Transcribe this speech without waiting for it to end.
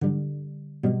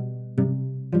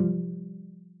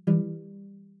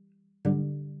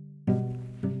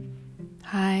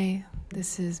Hi,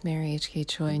 this is Mary H.K.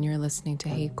 Choi, and you're listening to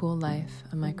Hey Cool Life,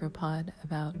 a micropod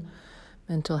about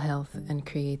mental health and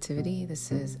creativity.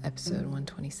 This is episode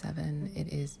 127.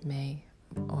 It is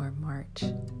March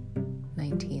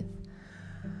 19th.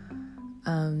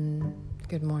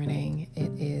 Good morning.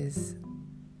 It is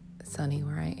sunny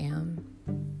where I am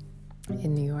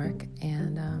in New York,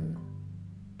 and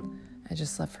I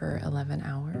just slept for 11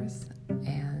 hours,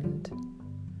 and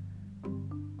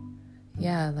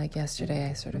like yesterday,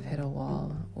 I sort of hit a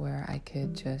wall where I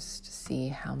could just see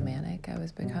how manic I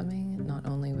was becoming, not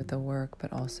only with the work,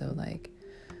 but also like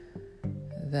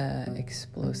the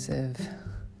explosive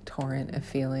torrent of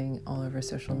feeling all over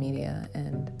social media.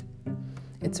 And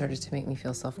it started to make me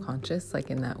feel self-conscious,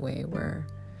 like in that way where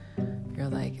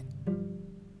you're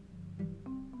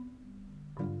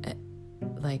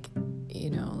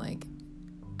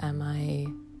am I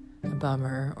a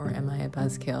bummer or am I a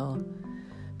buzzkill?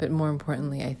 But more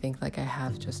importantly, I think I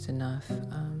have just enough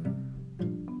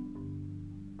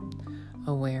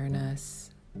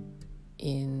awareness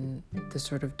in the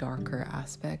sort of darker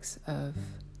aspects of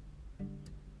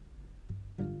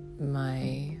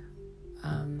my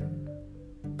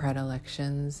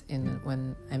predilections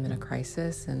when I'm in a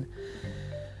crisis. And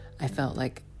I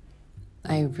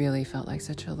really felt like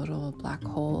such a little black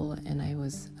hole, and I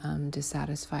was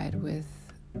dissatisfied with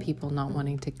people not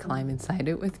wanting to climb inside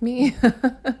it with me.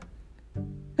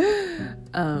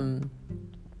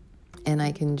 And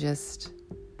I can just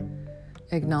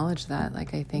acknowledge that. I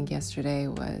think yesterday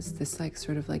was this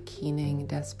sort of keening,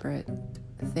 desperate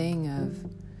thing of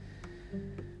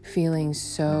feeling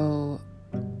so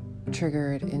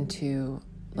triggered into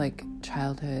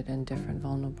childhood and different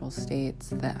vulnerable states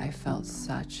that I felt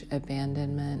such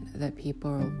abandonment that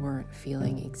people weren't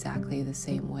feeling exactly the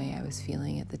same way I was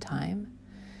feeling at the time.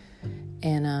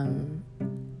 And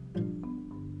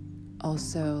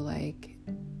also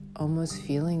almost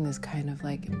feeling this kind of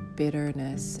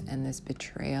bitterness and this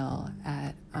betrayal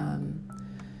at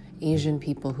Asian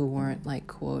people who weren't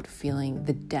quote feeling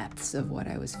the depths of what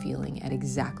I was feeling at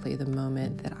exactly the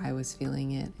moment that I was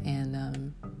feeling it.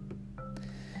 And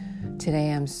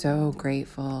today I'm so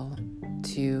grateful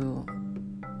to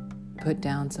put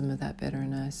down some of that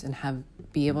bitterness and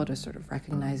be able to sort of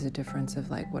recognize the difference of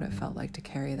what it felt like to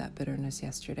carry that bitterness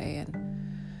yesterday and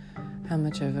how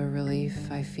much of a relief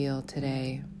I feel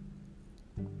today.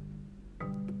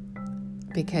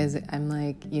 Because I'm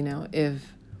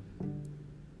if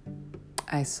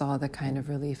I saw the kind of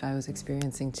relief I was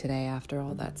experiencing today after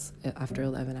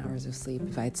 11 hours of sleep,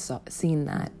 if I'd seen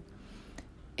that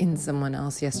in someone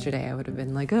else yesterday, I would have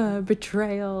been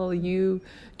betrayal, you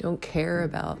don't care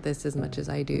about this as much as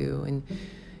I do, and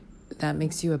that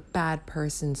makes you a bad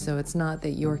person, so it's not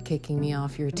that you're kicking me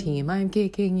off your team, I'm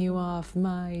kicking you off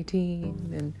my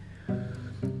team. And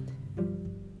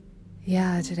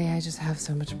today I just have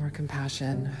so much more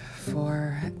compassion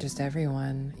for just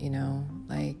everyone,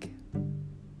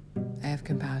 I have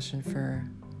compassion for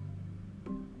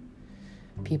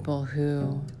people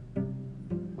who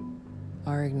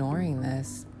are ignoring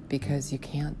this because you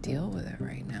can't deal with it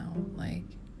right now.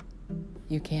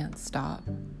 You can't stop.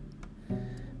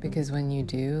 Because when you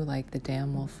do, the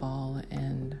dam will fall,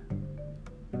 and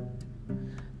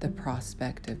the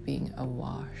prospect of being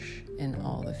awash in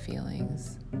all the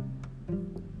feelings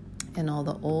and all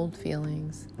the old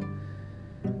feelings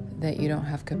that you don't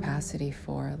have capacity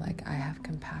for, I have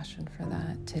compassion for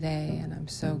that today, and I'm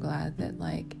so glad that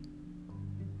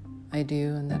I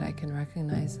do, and that I can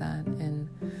recognize that. And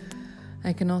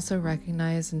I can also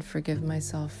recognize and forgive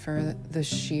myself for the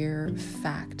sheer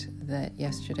fact that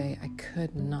yesterday I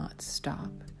could not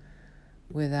stop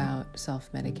without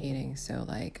self-medicating. So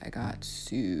I got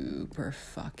super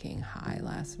fucking high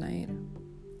last night.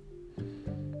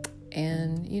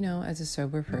 And, as a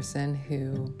sober person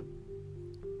who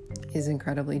is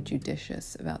incredibly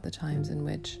judicious about the times in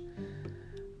which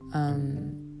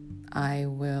I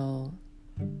will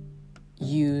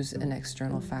use an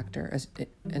external factor,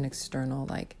 an external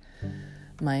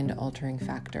mind-altering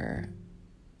factor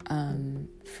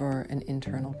for an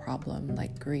internal problem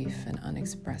like grief and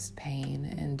unexpressed pain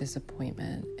and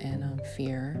disappointment and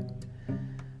fear.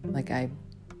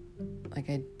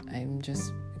 I'm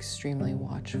just extremely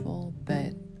watchful,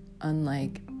 but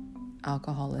unlike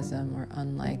alcoholism or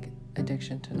unlike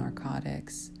addiction to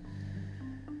narcotics,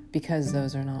 because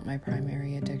those are not my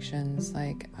primary addictions,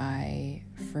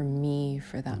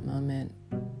 for that moment,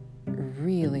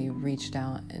 really reached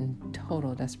out in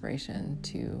total desperation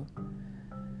to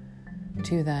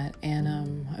that. And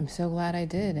I'm so glad I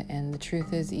did. And the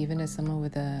truth is, even as someone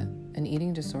with an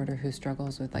eating disorder who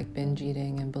struggles with binge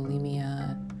eating and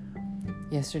bulimia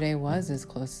yesterday was as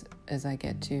close as I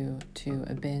get to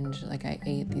a binge. Like, I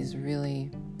ate these really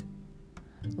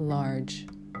large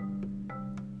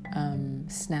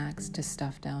snacks to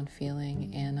stuff down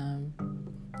feeling,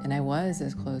 and I was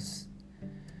as close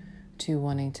to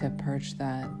wanting to purge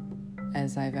that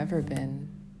as I've ever been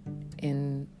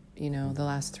in, the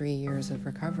last 3 years of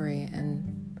recovery.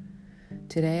 And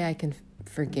today I can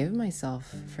forgive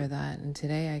myself for that, and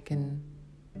today I can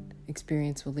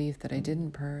experience relief that I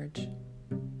didn't purge.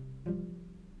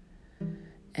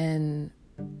 And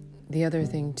the other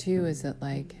thing too is that,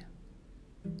 like,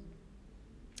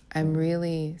 I'm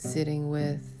really sitting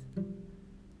with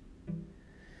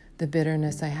the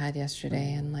bitterness I had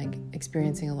yesterday and, like,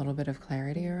 experiencing a little bit of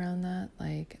clarity around that.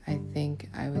 Like, I think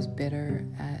I was bitter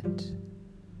at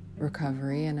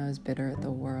recovery, and I was bitter at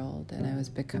the world, and I was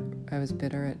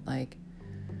bitter at, like,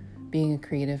 being a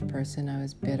creative person. I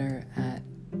was bitter at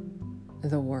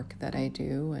the work that I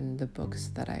do and the books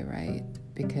that I write,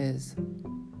 because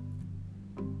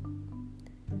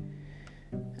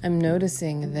I'm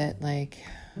noticing that, like,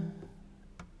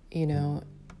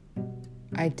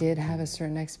 I did have a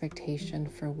certain expectation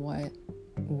for what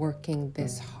working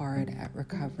this hard at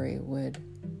recovery would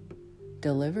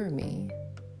deliver me,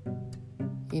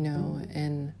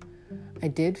 and I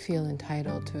did feel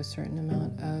entitled to a certain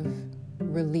amount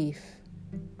of relief.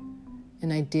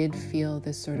 And I did feel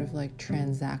this sort of, like,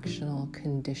 transactional,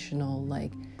 conditional,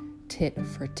 like, tit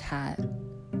for tat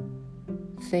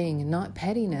thing. Not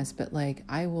pettiness, but, like,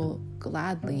 I will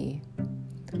gladly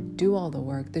do all the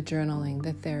work, the journaling,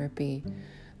 the therapy,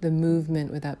 the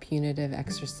movement without punitive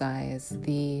exercise,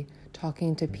 the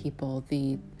talking to people,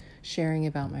 the sharing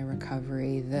about my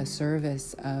recovery, the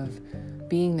service of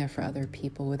being there for other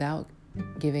people without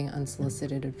giving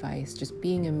unsolicited advice, just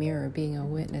being a mirror, being a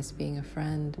witness, being a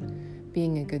friend,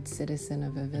 being a good citizen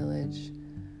of a village.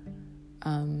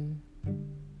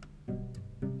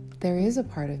 There is a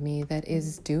part of me that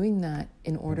is doing that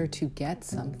in order to get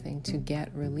something, to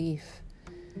get relief,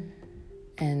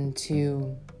 and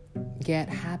to get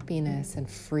happiness and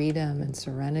freedom and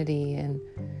serenity and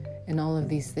all of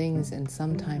these things. And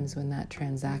sometimes when that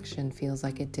transaction feels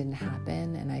like it didn't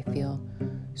happen and I feel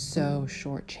so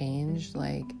shortchanged,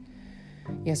 like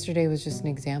yesterday was just an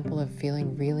example of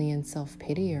feeling really in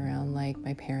self-pity around, like,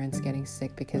 my parents getting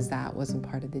sick, because that wasn't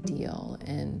part of the deal.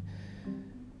 And,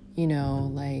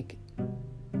 like,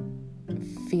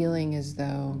 feeling as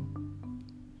though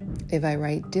if I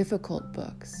write difficult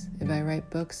books, if I write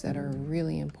books that are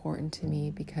really important to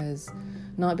me,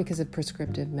 not because of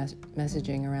prescriptive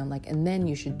messaging around, like, and then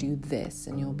you should do this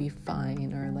and you'll be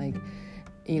fine, or, like,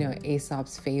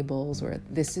 Aesop's fables where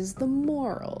this is the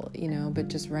moral, but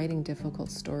just writing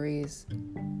difficult stories,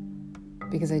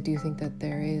 because I do think that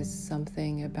there is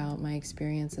something about my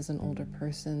experience as an older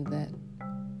person that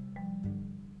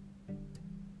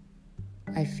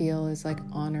I feel is, like,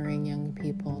 honoring young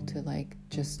people to, like,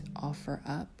 just offer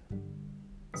up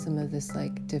some of this,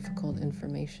 like, difficult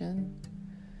information.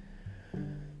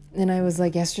 And I was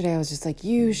like, yesterday I was just like,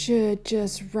 you should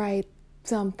just write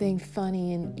something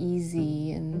funny and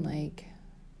easy and, like,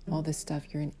 all this stuff.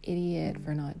 You're an idiot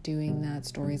for not doing that.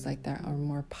 Stories like that are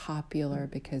more popular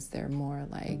because they're more,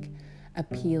 like,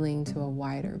 appealing to a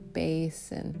wider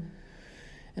base and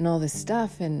all this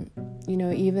stuff. And,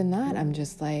 even that, I'm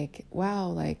just like, wow,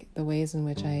 like, the ways in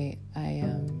which I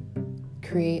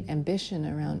create ambition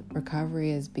around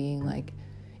recovery as being, like,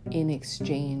 in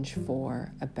exchange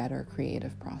for a better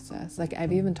creative process. Like,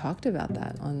 I've even talked about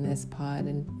that on this pod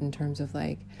in terms of,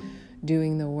 like,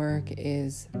 doing the work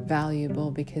is valuable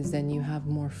because then you have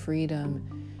more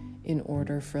freedom in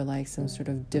order for, like, some sort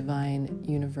of divine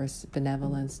universe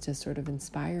benevolence to sort of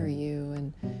inspire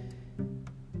you.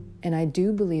 And I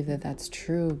do believe that that's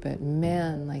true, but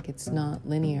man, like, it's not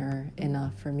linear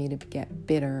enough for me to get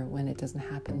bitter when it doesn't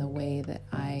happen the way that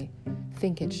I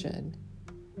think it should,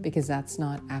 because that's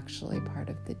not actually part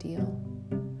of the deal.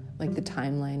 Like, the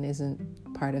timeline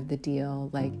isn't part of the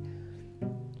deal. Like,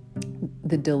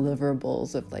 the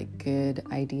deliverables of, like, good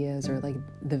ideas, or, like,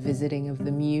 the visiting of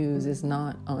the muse is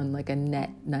not on, like, a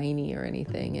net 90 or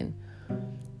anything. And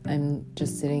I'm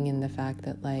just sitting in the fact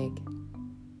that, like,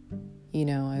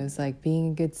 I was like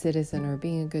being a good citizen or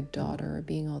being a good daughter or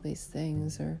being all these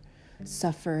things, or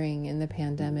suffering in the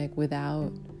pandemic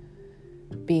without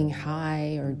being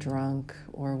high or drunk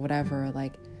or whatever.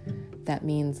 Like, that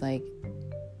means, like,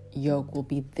 Yoke will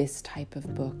be this type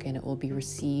of book and it will be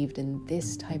received in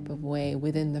this type of way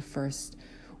within the first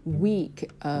week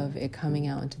of it coming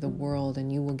out into the world,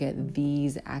 and you will get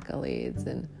these accolades.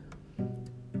 And,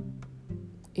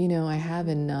 I have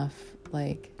enough,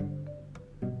 like,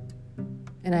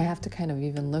 And I have to kind of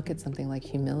even look at something like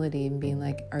humility and being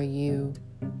like, are you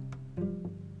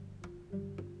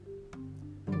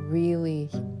really,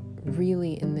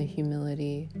 really in the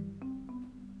humility?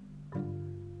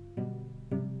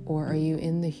 Or are you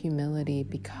in the humility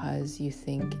because you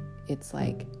think it's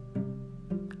like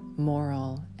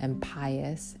moral and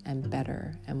pious and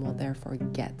better and will therefore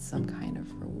get some kind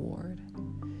of reward?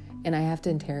 And I have to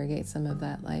interrogate some of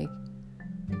that, like,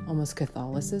 almost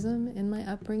Catholicism in my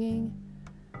upbringing.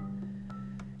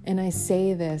 And I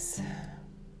say this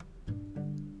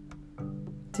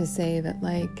to say that,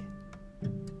 like,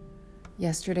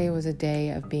 yesterday was a day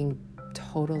of being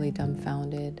totally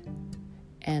dumbfounded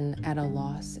and at a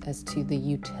loss as to the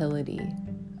utility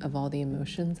of all the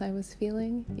emotions I was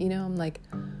feeling. You know, I'm like,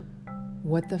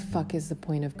 what the fuck is the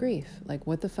point of grief? Like,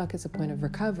 what the fuck is the point of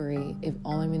recovery if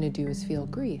all I'm going to do is feel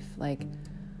grief? Like,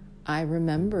 I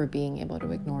remember being able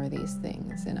to ignore these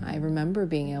things, and I remember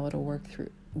being able to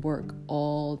work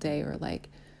all day, or like,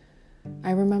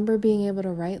 I remember being able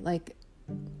to write like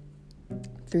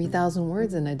 3,000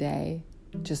 words in a day,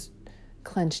 just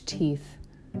clenched teeth,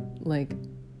 like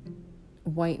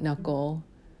white knuckle,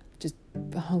 just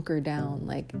hunker down,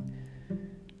 like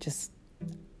just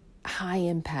high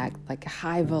impact, like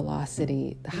high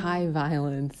velocity, high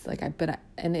violence,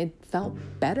 and it felt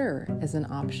better as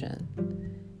an option.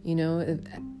 You know,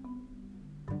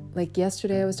 like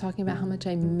yesterday I was talking about how much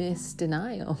I miss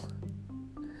denial.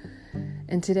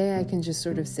 And today I can just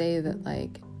sort of say that,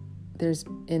 like, there's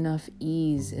enough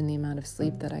ease in the amount of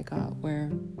sleep that I got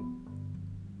where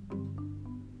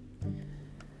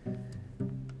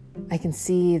I can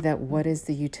see that what is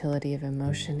the utility of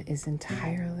emotion is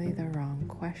entirely the wrong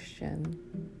question.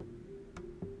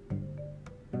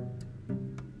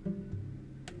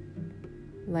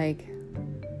 Like,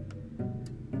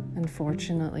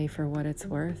 unfortunately, for what it's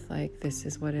worth, like, this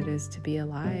is what it is to be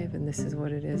alive, and this is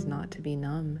what it is not to be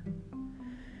numb.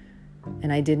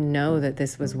 And I didn't know that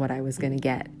this was what I was going to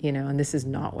get, you know, and this is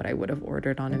not what I would have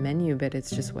ordered on a menu, but it's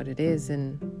just what it is.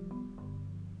 And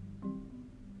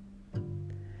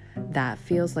that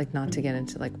feels like, not to get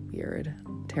into like weird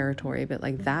territory, but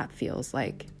like that feels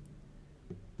like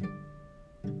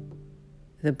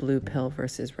the blue pill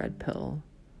versus red pill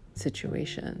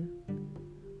situation.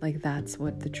 Like, that's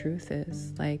what the truth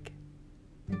is. Like,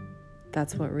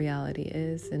 that's what reality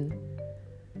is, and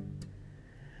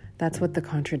that's what the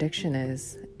contradiction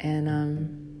is. And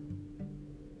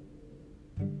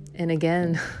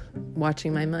again,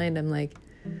 watching my mind, I'm like,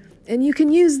 and you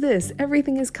can use this.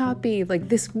 Everything is copy. Like,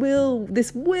 this will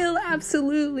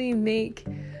absolutely make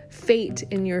fate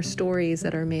in your stories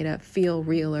that are made up feel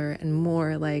realer and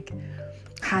more like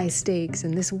high stakes,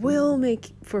 and this will make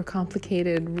for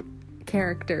complicated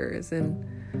characters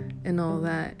and all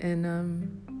that.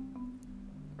 And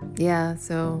yeah,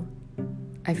 so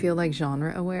I feel like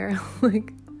genre aware.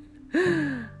 Like,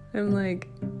 I'm like,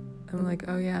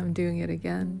 oh yeah, I'm doing it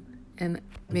again, and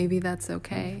maybe that's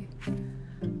okay.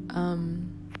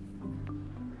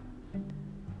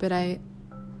 But I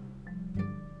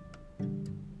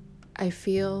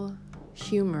feel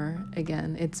humor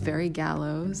again. It's very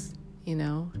gallows, you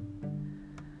know.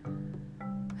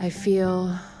 I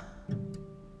feel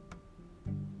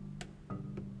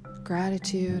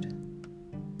gratitude,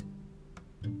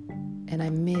 and I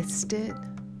missed it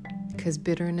because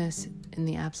bitterness in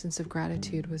the absence of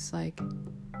gratitude was like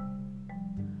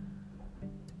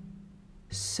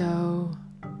so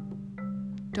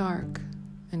dark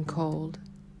and cold.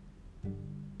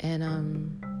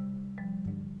 And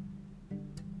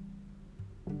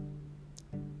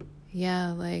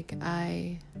yeah, like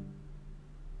I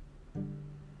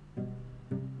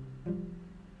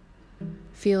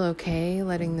feel okay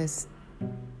letting this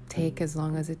take as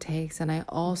long as it takes, and I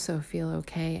also feel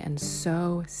okay and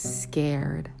so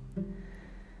scared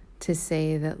to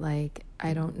say that, like,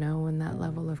 I don't know when that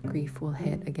level of grief will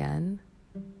hit again,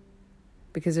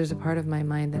 because there's a part of my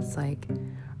mind that's like,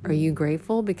 are you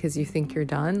grateful because you think you're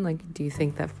done? Like, do you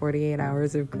think that 48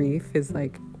 hours of grief is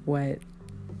like what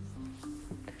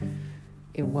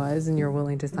it was and you're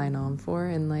willing to sign on for?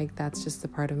 And like, that's just the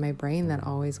part of my brain that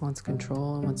always wants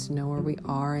control and wants to know where we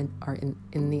are and are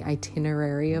in the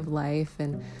itinerary of life,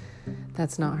 and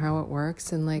that's not how it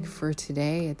works. And like, for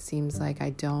today, it seems like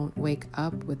I don't wake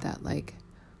up with that like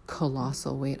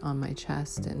colossal weight on my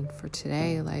chest. And for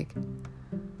today, like,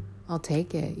 I'll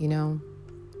take it, you know.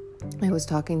 I was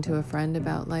talking to a friend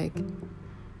about like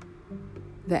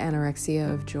the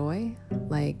anorexia of joy,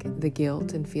 like the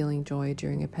guilt and feeling joy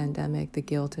during a pandemic, the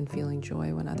guilt and feeling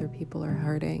joy when other people are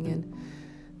hurting, and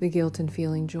the guilt and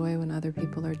feeling joy when other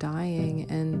people are dying.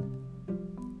 And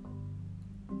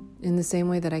in the same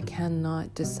way that I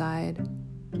cannot decide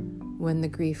when the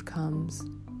grief comes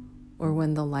or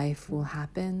when the life will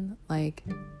happen. Like,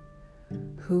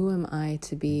 who am I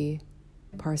to be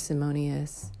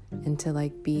parsimonious and to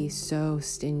like be so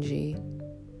stingy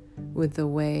with the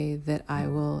way that I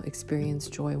will experience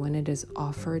joy when it is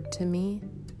offered to me?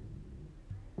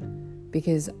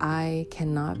 Because I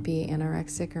cannot be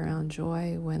anorexic around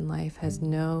joy when life has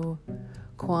no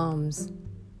qualms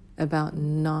about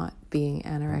not being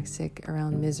anorexic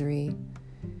around misery.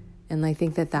 And I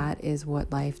think that that is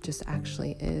what life just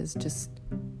actually is. Just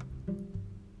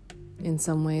in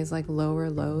some ways like lower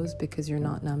lows because you're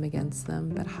not numb against them,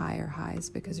 but higher highs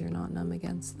because you're not numb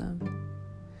against them.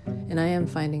 And I am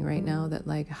finding right now that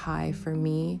like high for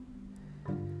me,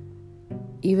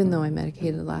 even though I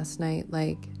medicated last night,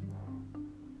 like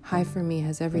high for me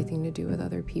has everything to do with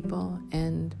other people,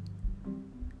 and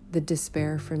the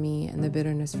despair for me and the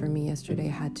bitterness for me yesterday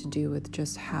had to do with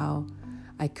just how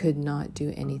I could not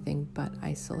do anything but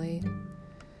isolate.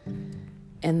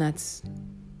 And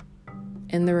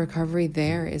the recovery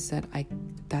there is that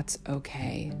that's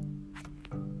okay.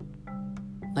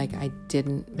 Like, I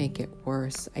didn't make it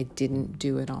worse. I didn't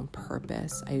do it on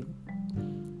purpose. I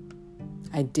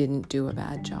didn't do a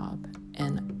bad job.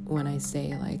 And when I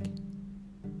say like,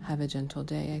 have a gentle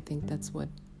day, I think that's what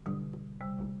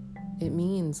it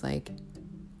means. Like,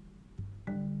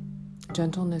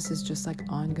 gentleness is just like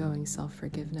ongoing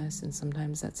self-forgiveness, and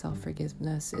sometimes that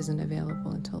self-forgiveness isn't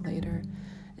available until later,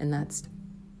 and that's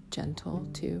gentle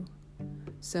too.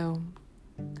 So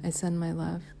I send my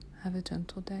love. Have a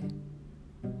gentle day.